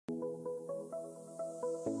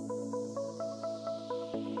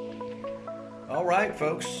All right,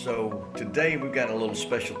 folks, so today we've got a little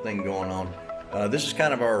special thing going on. This is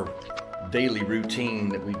kind of our daily routine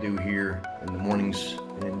that we do here in the mornings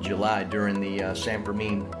in July during the San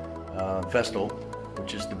Fermin festival,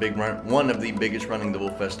 which is the big one of the biggest running the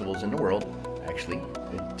bull festivals in the world. Actually,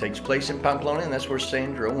 it takes place in Pamplona, and that's where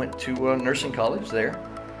Sandra went to nursing college there.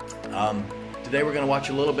 Today we're going to watch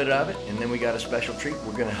a little bit of it, and then we got a special treat.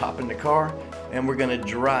 We're going to hop in the car and we're going to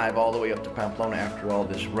drive all the way up to Pamplona after all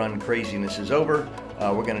this run craziness is over.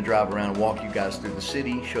 We're going to drive around and walk you guys through the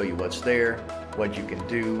city, show you what's there, what you can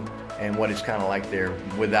do, and what it's kind of like there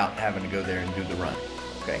without having to go there and do the run.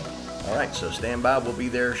 Okay? All right, so stand by. We'll be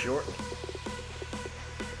there shortly.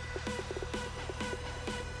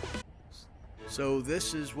 So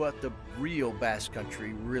this is what the real Basque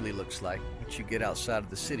Country really looks like. Once you get outside of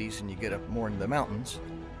the cities and you get up more into the mountains,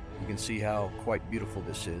 you can see how quite beautiful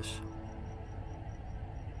this is.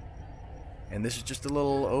 And this is just a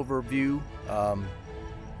little overview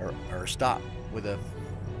or stop with a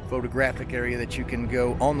photographic area that you can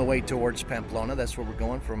go on the way towards Pamplona. That's where we're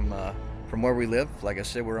going from where we live. Like I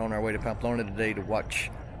said, we're on our way to Pamplona today to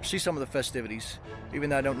see some of the festivities. Even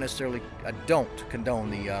though I don't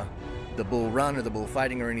condone the bull run or the bull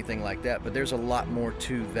fighting or anything like that, but there's a lot more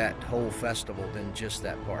to that whole festival than just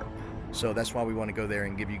that part. So that's why we want to go there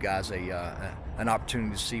and give you guys an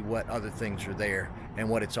opportunity to see what other things are there and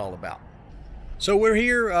what it's all about. So we're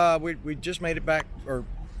here, we just made it back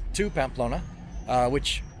to Pamplona,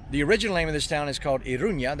 which the original name of this town is called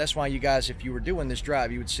Iruña. That's why you guys, if you were doing this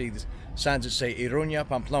drive, you would see the signs that say Iruña,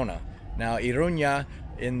 Pamplona. Now Iruña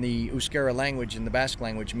in the Euskera language, in the Basque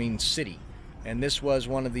language, means city. And this was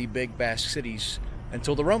one of the big Basque cities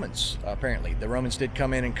until the Romans, apparently. The Romans did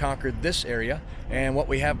come in and conquered this area. And what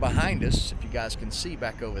we have behind us, if you guys can see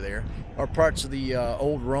back over there, are parts of the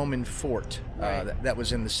old Roman fort that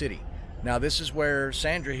was in the city. Now this is where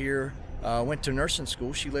Sandra here went to nursing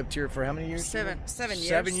school. She lived here for how many years? Seven years.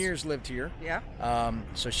 7 years lived here. Yeah.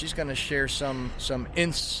 So she's going to share some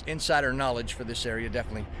insider knowledge for this area.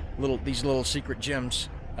 Definitely these little secret gems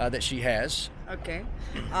that she has. Okay.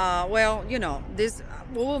 Well, we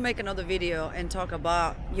will make another video and talk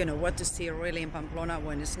about what to see really in Pamplona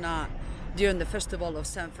when it's not during the festival of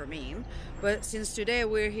San Fermin. But since today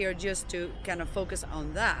we're here just to kind of focus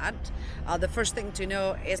on that, the first thing to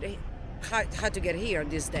know is how to get here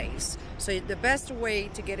these days. So the best way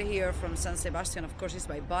to get here from San Sebastian, of course, is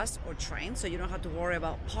by bus or train, so you don't have to worry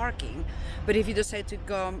about parking. But if you decide to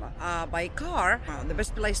come by car, the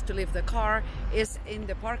best place to leave the car is in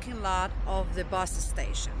the parking lot of the bus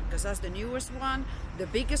station, because that's the newest one, the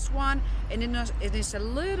biggest one, and it is a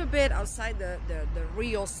little bit outside the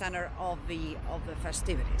real center of the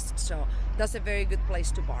festivities. So that's a very good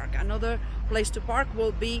place to park. Another place to park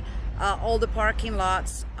will be all the parking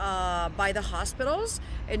lots by the hospitals,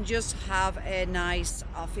 and just have a nice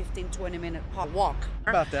 15-20 minute walk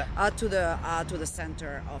about that to the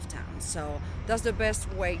center of town. So that's the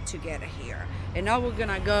best way to get here. And now we're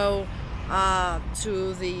gonna go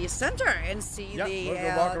to the center and see the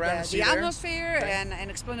atmosphere, okay,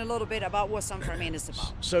 and explain a little bit about what San Fermin is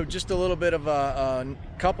about. So just a little bit of a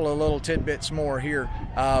couple of little tidbits more here.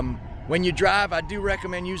 When you drive, I do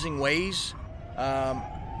recommend using Waze.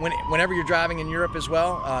 Whenever you're driving in Europe as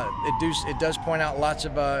well, it does point out lots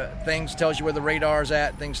of things, tells you where the radar's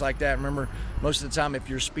at, things like that. Remember, most of the time if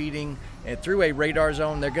you're speeding through a radar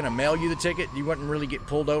zone, they're going to mail you the ticket. You wouldn't really get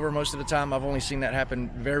pulled over most of the time. I've only seen that happen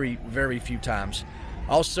very, very few times.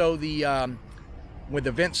 Also, with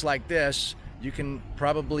events like this, you can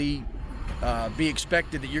probably be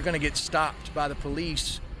expected that you're going to get stopped by the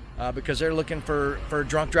police because they're looking for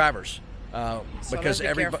drunk drivers. Because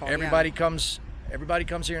everybody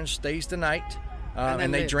comes here and stays the night,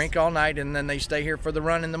 and they drink all night, and then they stay here for the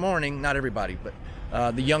run in the morning. Not everybody,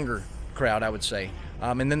 but the younger crowd, I would say.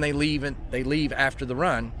 And then they leave after the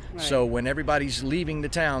run. Right. So when everybody's leaving the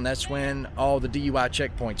town, that's when all the DUI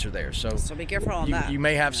checkpoints are there. So be careful on that. You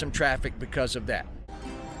may have some traffic because of that.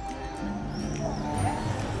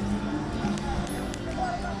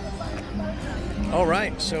 All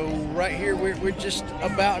right, so right here we're just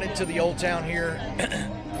about into the old town here.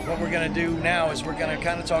 What we're going to do now is we're going to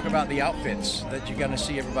kind of talk about the outfits that you're going to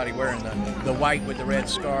see everybody wearing. The white with the red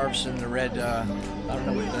scarves and the red, I don't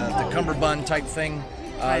know, the cummerbund type thing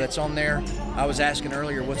that's on there. I was asking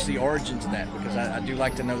earlier, what's the origins of that? Because I do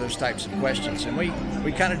like to know those types of questions. And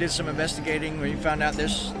we kind of did some investigating. We found out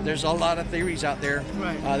there's a lot of theories out there.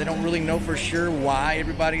 Right. They don't really know for sure why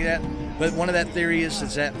everybody that. But one of that theory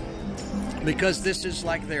is that because this is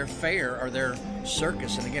like their fair or their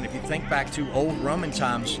circus. And again, if you think back to old Roman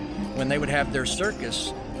times when they would have their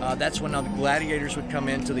circus, that's when all the gladiators would come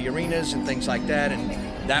into the arenas and things like that, and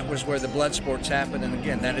that was where the blood sports happened. And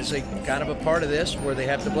again, that is a kind of a part of this where they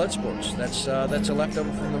have the blood sports. That's a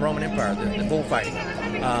leftover from the Roman Empire, the bullfighting,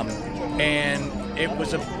 and it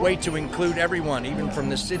was a way to include everyone, even from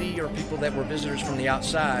the city or people that were visitors from the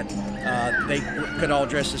outside. They could all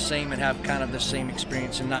dress the same and have kind of the same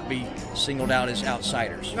experience and not be singled out as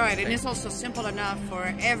outsiders. Right, and it's also simple enough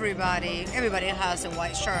for everybody. Everybody has a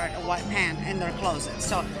white shirt, a white pant in their closet.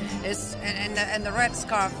 So it's and the red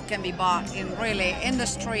scarf can be bought in the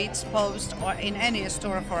streets, post, or in any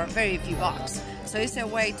store for very few bucks. So it's a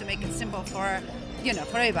way to make it simple for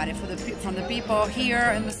for everybody, from the people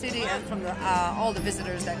here in the city and from all the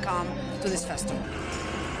visitors that come to this festival.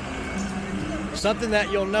 Something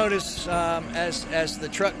that you'll notice as the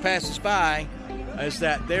truck passes by is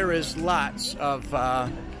that there is lots of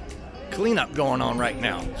cleanup going on right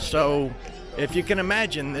now. So if you can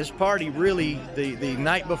imagine, this party really, the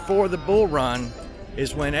night before the bull run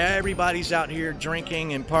is when everybody's out here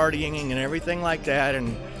drinking and partying and everything like that.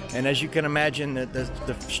 And as you can imagine,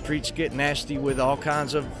 the streets get nasty with all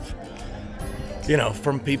kinds of,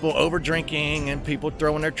 from people over drinking and people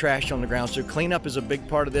throwing their trash on the ground. So cleanup is a big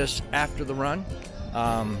part of this after the run.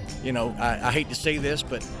 I hate to say this,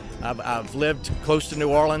 but I've lived close to New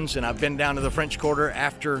Orleans and I've been down to the French Quarter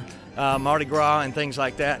after Mardi Gras and things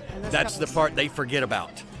like that. That's the part they forget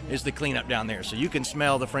about, is the cleanup down there. So you can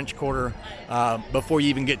smell the French Quarter before you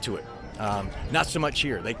even get to it. Not so much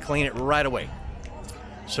here. They clean it right away.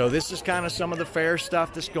 So this is kind of some of the fair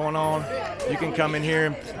stuff that's going on. You can come in here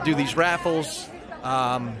and do these raffles,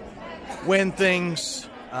 win things.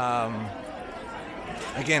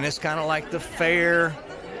 Again, it's kind of like the fair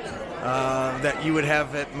that you would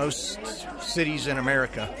have at most cities in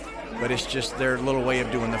America, but it's just their little way of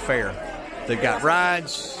doing the fair. They've got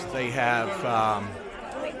rides, they have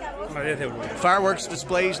fireworks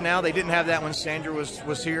displays now. They didn't have that when Sandra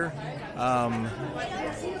was here.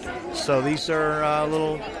 So these are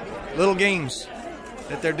little games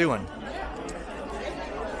that they're doing.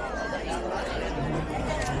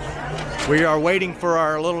 We are waiting for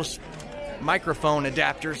our little microphone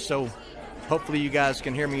adapter, so hopefully you guys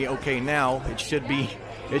can hear me okay now. It should be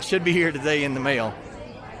here today in the mail.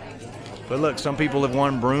 But look, some people have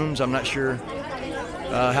won brooms. I'm not sure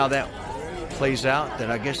how that plays out. That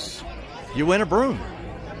I guess you win a broom.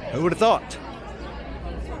 Who would have thought?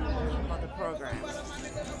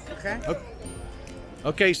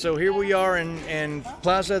 Okay, so here we are in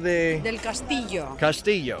Plaza del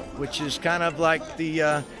Castillo, which is kind of like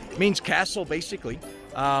the means castle, basically.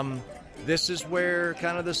 This is where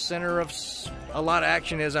kind of the center of a lot of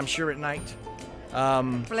action is, I'm sure, at night.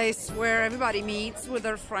 Place where everybody meets with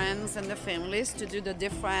their friends and their families to do the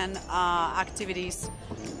different activities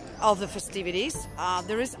of the festivities.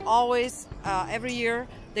 There is always, every year,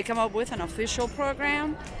 they come up with an official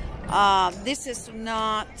program. This is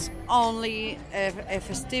not only a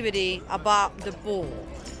festivity about the bull.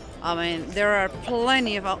 I mean, there are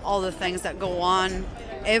plenty of other things that go on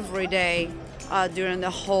every day during the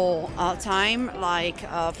whole time. Like,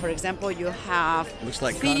 for example, you have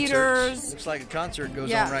theaters. Concerts. Looks like a concert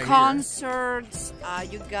goes on right concerts.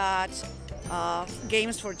 You got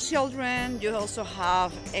games for children. You also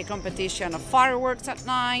have a competition of fireworks at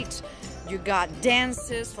night. You got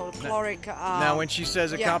dances, folkloric. Now, when she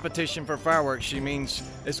says a competition for fireworks, she means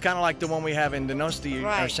it's kind of like the one we have in Donosti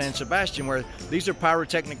or San Sebastian, where these are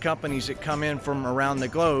pyrotechnic companies that come in from around the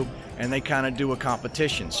globe and they kind of do a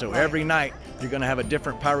competition. So every night you're going to have a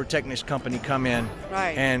different pyrotechnics company come in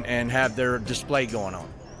and have their display going on.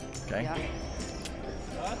 Okay. Yeah.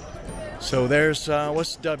 So there's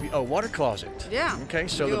what's W? Oh, water closet. Yeah. Okay.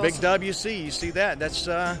 So the big WC, you see that? That's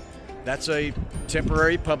a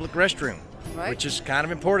temporary public restroom, which is kind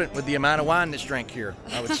of important with the amount of wine that's drank here,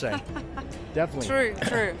 I would say. Definitely. True,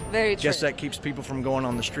 very true. Guess that keeps people from going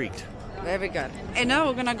on the street. Very good. And now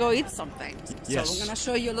we're gonna go eat something. Yes. So we're gonna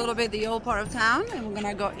show you a little bit the old part of town, and we're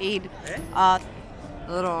gonna go eat a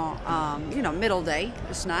little, middle day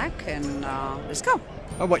snack, and let's go.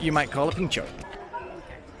 Or what you might call a pincho.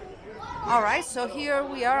 All right, so here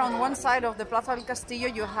we are on one side of the Plaza del Castillo.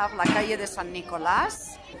 You have La Calle de San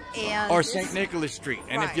Nicolás. Or St. Nicholas Street.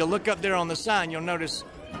 And if you look up there on the sign, you'll notice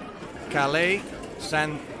Calle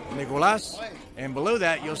San Nicolás. And below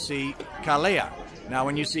that, you'll see Calea. Now,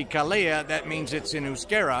 when you see Calea, that means it's in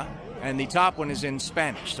Euskera. And the top one is in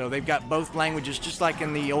Spanish. So they've got both languages, just like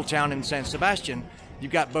in the old town in San Sebastian.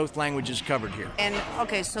 You've got both languages covered here. And,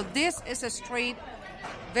 okay, so this is a street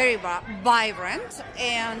very vibrant,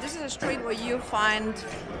 and this is a street where you find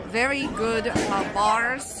very good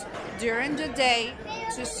bars during the day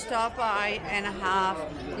to stop by and have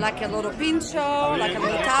like a little pincho, like a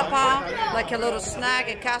little tapa, like a little snack,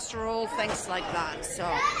 a casserole, things like that. So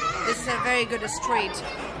this is a very good street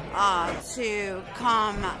to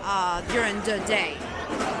come during the day.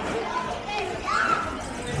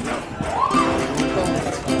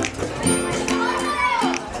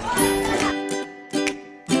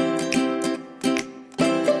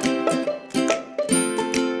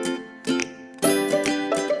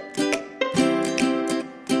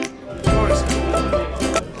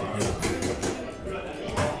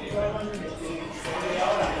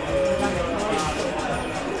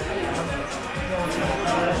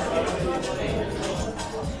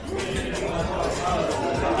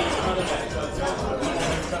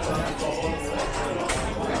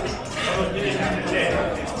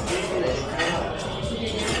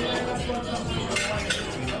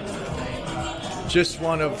 Just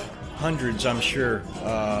one of hundreds, I'm sure,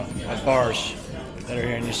 of bars that are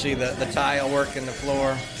here. And you see the tile work in the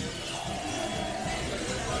floor.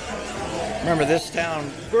 Remember, this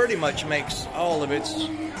town pretty much makes all of its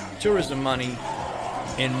tourism money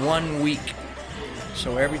in 1 week.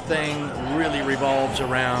 So everything really revolves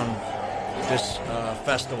around this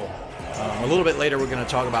festival. A little bit later, we're going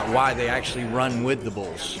to talk about why they actually run with the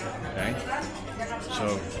bulls. Okay?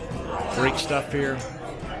 So, great stuff here.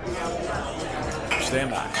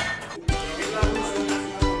 Stand by.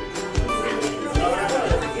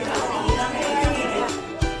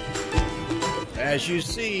 As you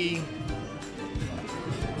see,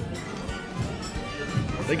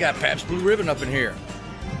 they got Pabst Blue Ribbon up in here.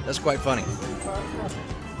 That's quite funny.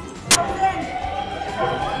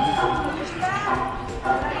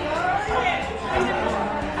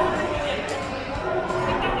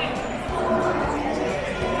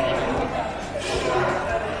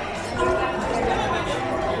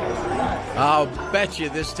 I'll bet you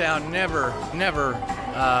this town never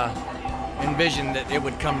envisioned that it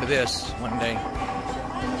would come to this one day.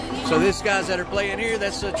 So these guys that are playing here,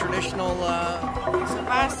 that's a traditional... It's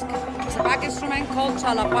a Basque instrument called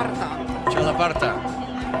chalaparta. Chalaparta.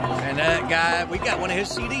 And that guy, we got one of his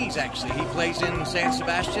CDs actually. He plays in San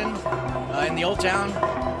Sebastian, in the Old Town,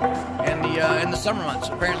 and in the summer months,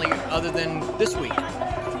 apparently, other than this week.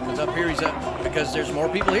 Because up here he's up, because there's more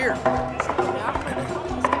people here.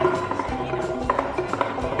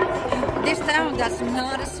 This town does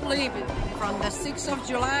not sleep from the 6th of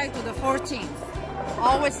July to the 14th.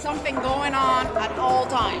 Always something going on at all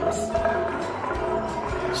times.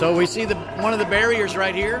 So we see one of the barriers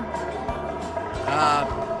right here.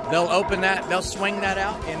 They'll open that, they'll swing that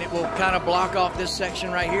out, and it will kind of block off this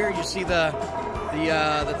section right here. You see the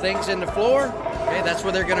things in the floor. Okay, that's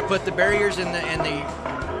where they're going to put the barriers and the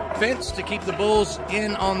fence to keep the bulls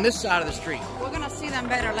in on this side of the street. We're going to see them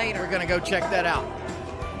better later. We're going to go check that out.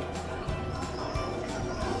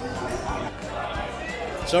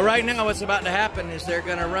 So right now what's about to happen is they're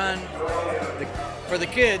going to run, for the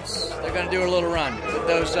kids, they're going to do a little run with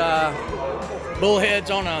those bullheads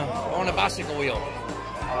on a bicycle wheel.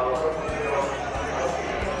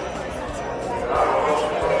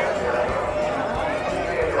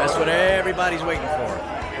 That's what everybody's waiting for.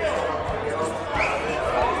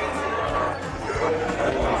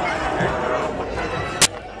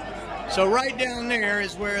 So right down there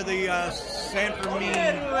is where the San Fermin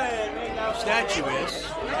statue is,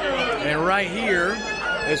 and right here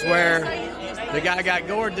is where the guy got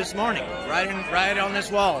gored this morning. Right on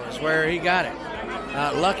this wall is where he got it.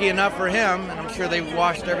 Lucky enough for him, and I'm sure they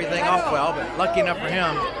washed everything off well, but lucky enough for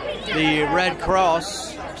him, the Red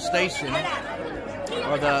Cross station,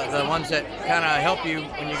 or the ones that kind of help you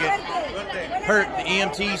when you get hurt, the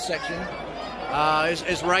EMT section,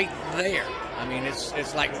 is right there. I mean,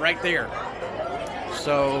 it's like right there.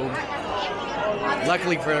 So,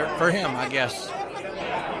 luckily for him, I guess.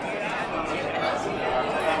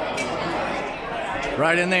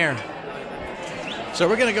 Right in there. So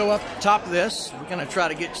we're going to go up top of this. We're going to try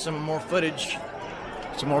to get some more footage,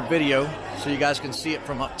 some more video, so you guys can see it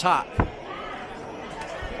from up top.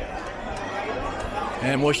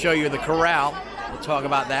 And we'll show you the corral. We'll talk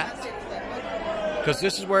about that. Because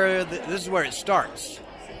this is where it starts.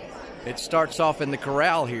 It starts off in the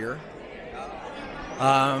corral here.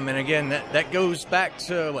 And again, that goes back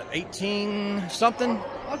to, what, 18-something?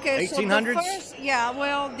 Okay, 1800s? So the first, yeah,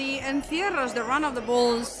 well, the encierros, the run of the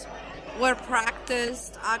bulls, were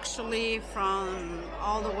practiced actually from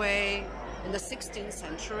all the way in the 16th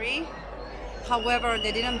century. However,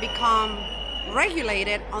 they didn't become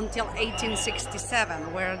regulated until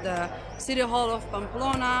 1867, where the City Hall of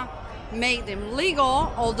Pamplona made them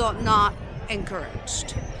legal, although not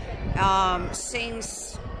encouraged.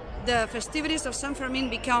 Since the festivities of San Fermin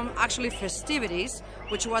become actually festivities,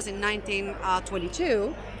 which was in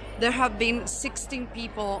 1922, there have been 16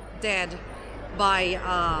 people dead by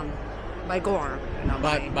gore. You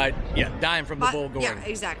know, dying from the bull goring. Yeah,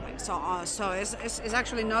 exactly. So it's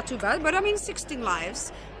actually not too bad. But I mean, 16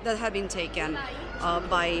 lives that have been taken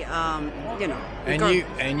by you know.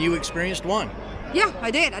 And you experienced one. Yeah,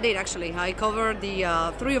 I did actually. I covered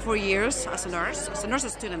the 3 or 4 years as a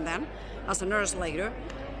nurse student then, as a nurse later,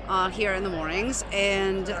 here in the mornings,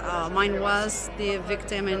 and mine was the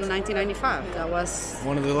victim in 1995. That was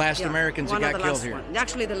one of the last Americans that got killed here.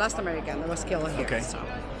 Actually, the last American that was killed here. Okay.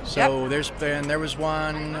 So there was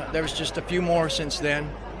one. There was just a few more since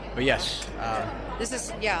then, but yes. This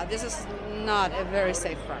is not a very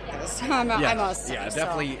safe practice. I must say. Yeah,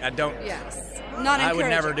 definitely. So, I don't. Yes. I would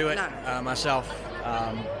never do it myself.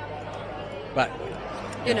 But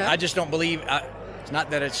you know, I just don't believe. It's not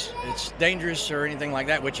that it's dangerous or anything like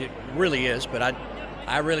that, which it really is. But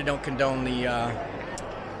I really don't condone the.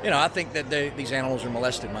 You know, I think that these animals are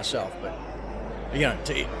molested myself, but you know,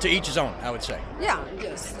 to each his own, I would say. Yeah,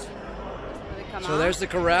 just. So there's the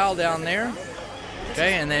corral down there.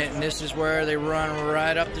 Okay, and this is where they run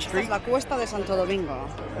right up the street. La Cuesta de Santo Domingo.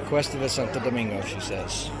 La Cuesta de Santo Domingo, she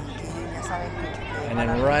says. And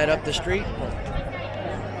then right up the street.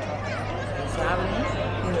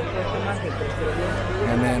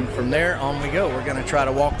 And then from there on we go. We're going to try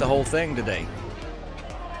to walk the whole thing today.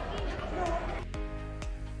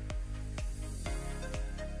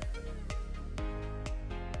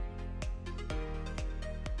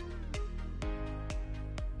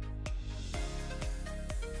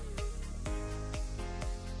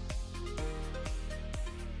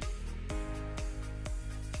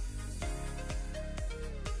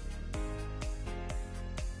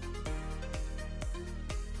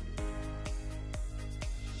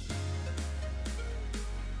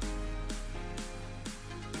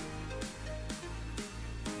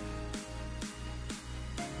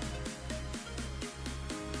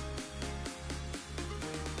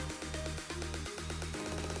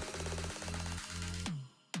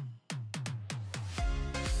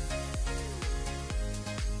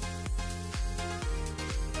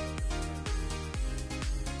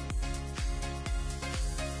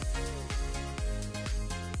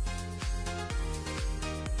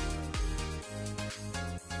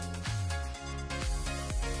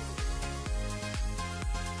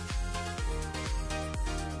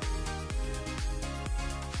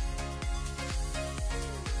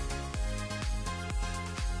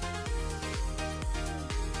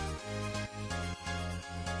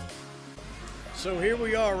 So here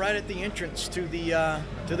we are right at the entrance to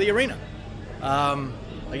the arena.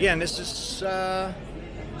 Again, this is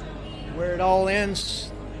where it all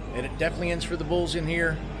ends. It definitely ends for the bulls in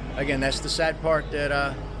here. Again, that's the sad part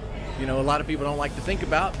that you know, a lot of people don't like to think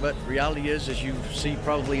about, but reality is, as you see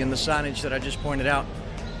probably in the signage that I just pointed out,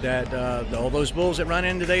 that all those bulls that run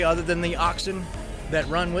in today, other than the oxen that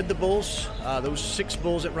run with the bulls, those 6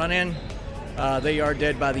 bulls that run in, they are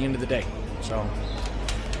dead by the end of the day. So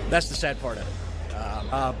that's the sad part of it.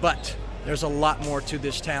 But there's a lot more to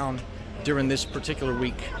this town during this particular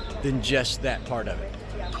week than just that part of it.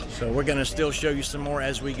 So we're going to still show you some more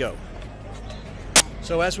as we go.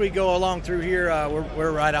 So as we go along through here,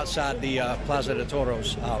 we're right outside the Plaza de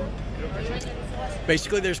Toros.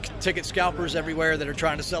 Basically, there's ticket scalpers everywhere that are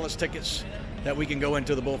trying to sell us tickets that we can go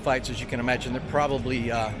into the bullfights. As you can imagine, they're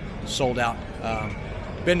probably sold out.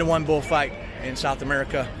 Been to one bullfight in South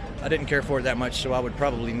America. I didn't care for it that much, so I would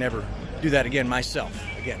probably never do that again myself.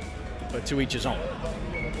 Again, but to each his own.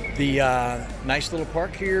 The nice little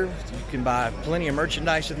park here. You can buy plenty of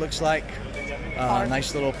merchandise, it looks like.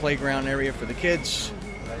 Nice little playground area for the kids.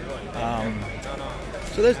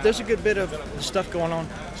 So there's a good bit of stuff going on.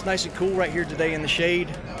 It's nice and cool right here today in the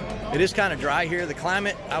shade. It is kind of dry here. The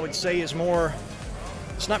climate, I would say, is more,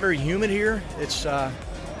 it's not very humid here. It's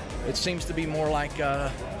it seems to be more like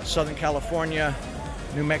Southern California,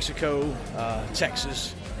 New Mexico,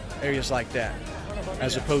 Texas, areas like that,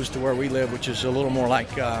 as opposed to where we live, which is a little more like,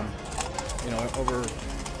 you know, over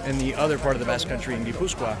in the other part of the Basque Country in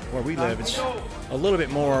Guipuzcoa, where we live. It's a little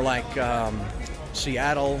bit more like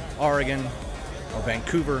Seattle, Oregon, or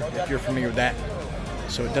Vancouver, if you're familiar with that.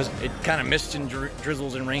 So it kind of mists and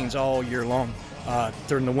drizzles and rains all year long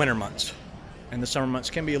during the winter months. And the summer months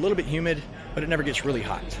can be a little bit humid, but it never gets really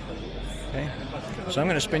hot. Okay, so I'm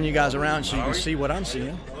going to spin you guys around so you can see what I'm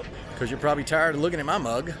seeing, because you're probably tired of looking at my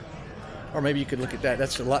mug. Or maybe you could look at that.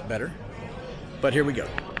 That's a lot better. But here we go.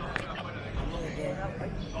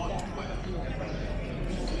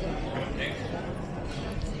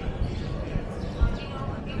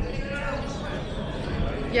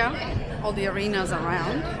 Yeah, all the arenas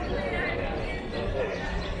around.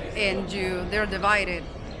 And they're divided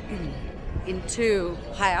in two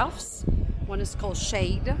halves. One is called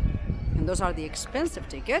Shade, and those are the expensive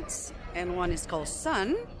tickets, and one is called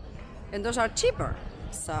Sun, and those are cheaper.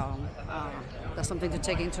 So that's something to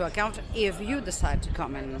take into account if you decide to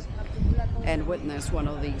come and witness one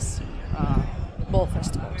of these ball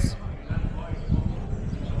festivals.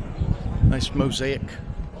 Nice mosaic.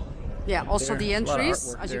 Yeah, also there. the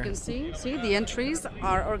entries, as there. you can see, the entries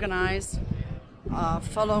are organized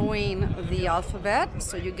following the alphabet.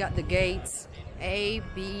 So you got the gates A,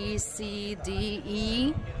 B, C, D,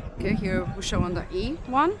 E. Okay, here we're showing the E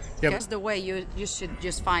one. Yep. That's the way you should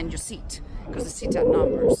just find your seat, because the seats have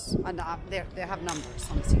numbers, and they have numbers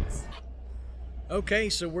on the seats. Okay,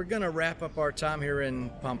 so we're gonna wrap up our time here in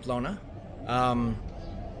Pamplona.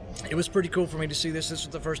 It was pretty cool for me to see this. This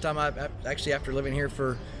was the first time I've actually, after living here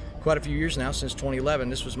for quite a few years now, since 2011,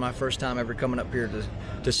 this was my first time ever coming up here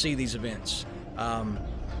to see these events. And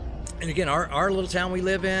again, our little town we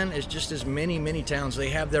live in is just as many towns. They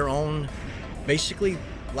have their own, basically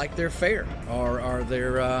like their fair or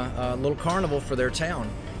their little carnival for their town,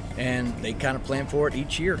 and they kind of plan for it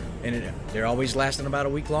each year, and they're always lasting about a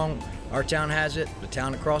week long. Our town has it, the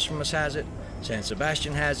town across from us has it, San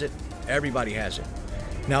Sebastian has it, everybody has it.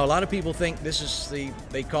 Now, a lot of people think this is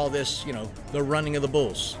they call this, you know, the running of the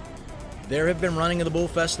bulls. There have been running of the bull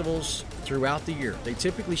festivals throughout the year. They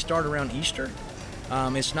typically start around Easter.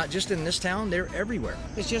 It's not just in this town, they're everywhere.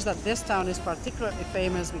 It's just that this town is particularly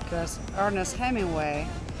famous because Ernest Hemingway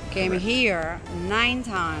came here 9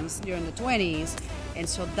 times during the 20s, and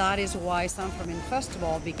so that is why San Fermin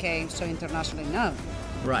Festival became so internationally known.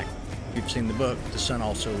 Right. You've seen the book, The Sun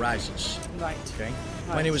Also Rises. Right. Okay.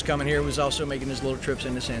 Right. When he was coming here, he was also making his little trips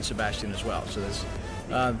into San Sebastian as well. So this,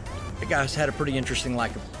 the guy's had a pretty interesting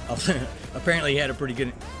life. Apparently, he had a pretty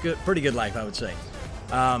good life, I would say.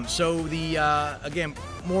 So again,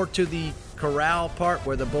 more to the corral part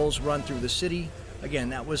where the bulls run through the city. Again,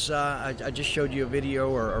 that was I just showed you a video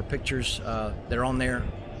or pictures that are on there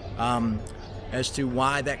as to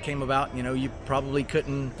why that came about. You know, you probably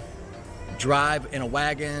couldn't drive in a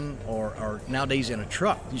wagon or nowadays in a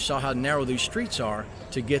truck. You saw how narrow these streets are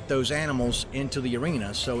to get those animals into the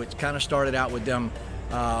arena. So it kind of started out with them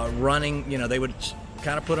running. You know, they would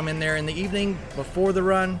kind of put them in there in the evening before the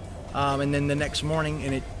run, and then the next morning.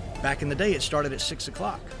 And back in the day, it started at 6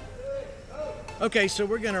 o'clock. Okay, so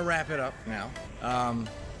we're gonna wrap it up now.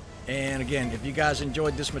 And again, if you guys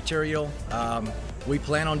enjoyed this material, we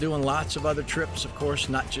plan on doing lots of other trips, of course,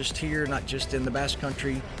 not just here, not just in the Basque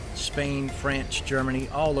Country, Spain, France, Germany,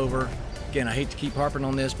 all over. Again, I hate to keep harping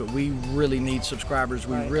on this, but we really need subscribers.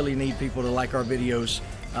 We really need people to like our videos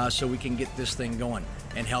so we can get this thing going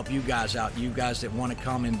and help you guys out, you guys that want to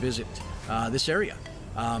come and visit this area.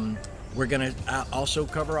 We're going to also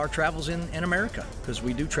cover our travels in America, because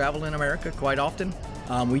we do travel in America quite often.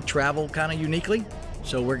 We travel kind of uniquely.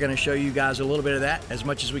 So we're going to show you guys a little bit of that as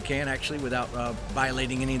much as we can, actually, without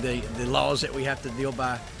violating any of the laws that we have to deal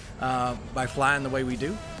by flying the way we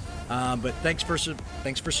do. But thanks for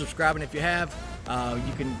subscribing if you have.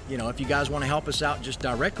 You can, you know, if you guys want to help us out just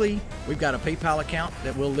directly, we've got a PayPal account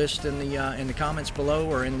that we'll list in the comments below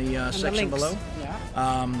or in the section below.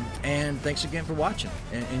 Yeah. And thanks again for watching.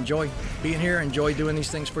 And enjoy being here. Enjoy doing these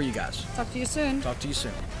things for you guys. Talk to you soon. Talk to you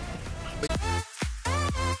soon.